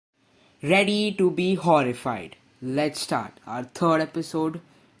Ready to be horrified. Let's start our third episode,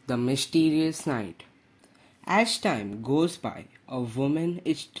 The Mysterious Night. As time goes by, a woman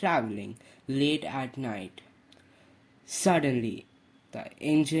is traveling late at night. Suddenly, the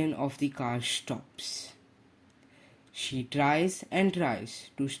engine of the car stops. She tries and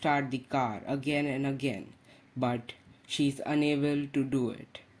tries to start the car again and again, but she is unable to do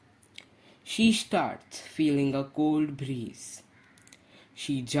it. She starts feeling a cold breeze.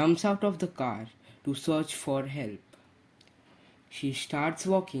 She jumps out of the car to search for help. She starts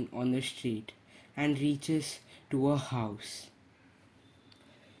walking on the street and reaches to a house.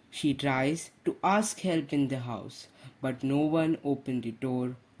 She tries to ask help in the house, but no one opens the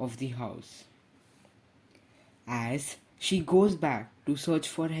door of the house. As she goes back to search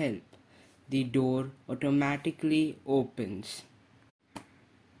for help, the door automatically opens.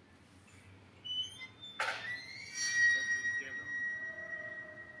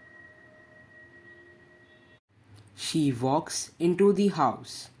 She walks into the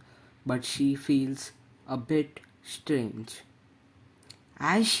house, but she feels a bit strange.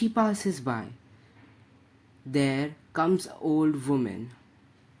 As she passes by, there comes an old woman.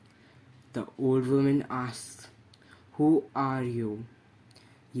 The old woman asks, "Who are you?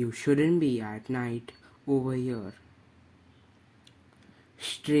 You shouldn't be at night over here."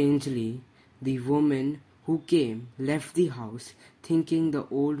 Strangely, the woman who came left the house thinking the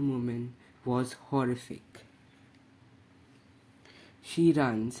old woman was horrific. She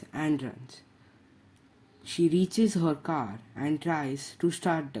runs and runs. She reaches her car and tries to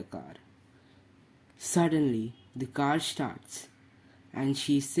start the car. Suddenly, the car starts and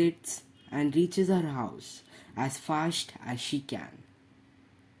she sits and reaches her house as fast as she can.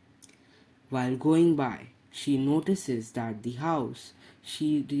 While going by, she notices that the house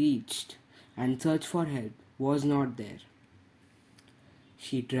she reached and searched for help was not there.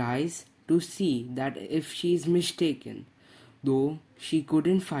 She tries to see that if she is mistaken, though she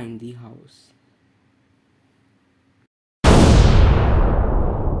couldn't find the house.